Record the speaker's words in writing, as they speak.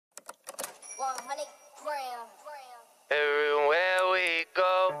100 grams. Everywhere we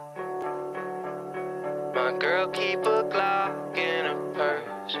go, my girl keep a Glock in her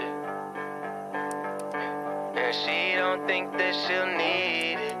purse, and she don't think that she'll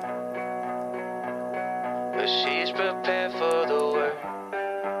need it, but she's prepared for the work.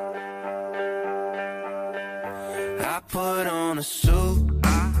 I put on a suit,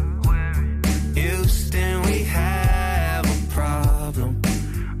 Houston, we have a problem.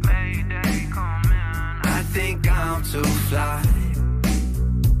 I think I'm too fly.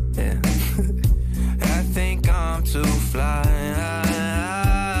 Yeah. I think I'm too fly.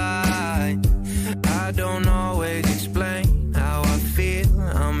 I don't always explain how I feel.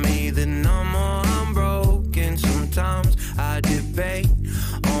 I'm either numb or I'm broken. Sometimes I debate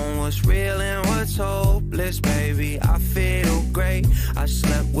on what's real and what's hopeless, baby. I feel great. I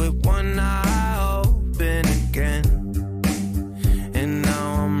slept with one eye open again, and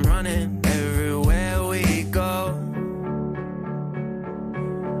now I'm running everywhere we go.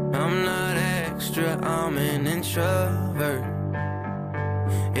 I'm not extra, I'm an introvert.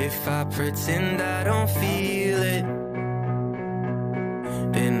 If I pretend I don't feel it,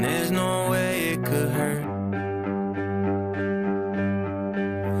 then there's no way it could hurt.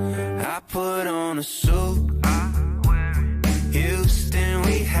 I put on a suit, Houston,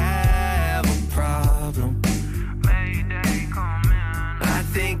 we have a problem. I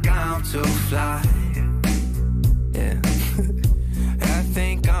think I'm too fly. Yeah. I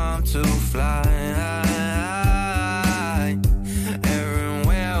think I'm too fly.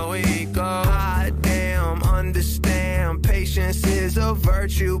 Everywhere we go, I damn understand. Patience is a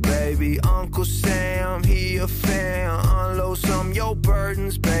virtue, baby. Uncle Sam, he a fan. Unload some your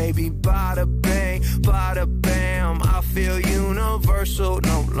burdens, baby. Bada bang, bada bam. I feel universal,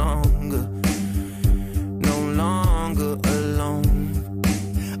 no longer alone.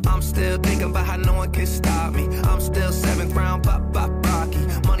 I'm still thinking about how no one can stop me. I'm still 7th round, pop, Rocky.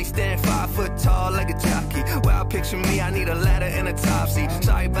 Money stand 5 foot tall like a jockey. Well, picture me, I need a ladder and a top seat.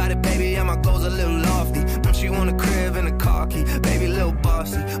 Sorry about it, baby, yeah, my goals a little lofty. Don't she want a crib and a car key? Baby, little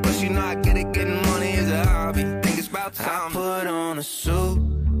bossy, but she know I get it, getting money is a hobby. Think it's about time I put on a suit.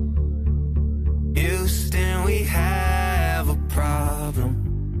 Houston, we have a problem.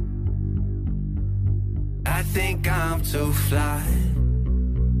 I think I'm too fly.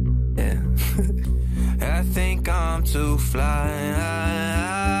 Yeah. I think I'm too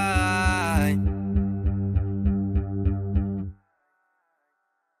fly.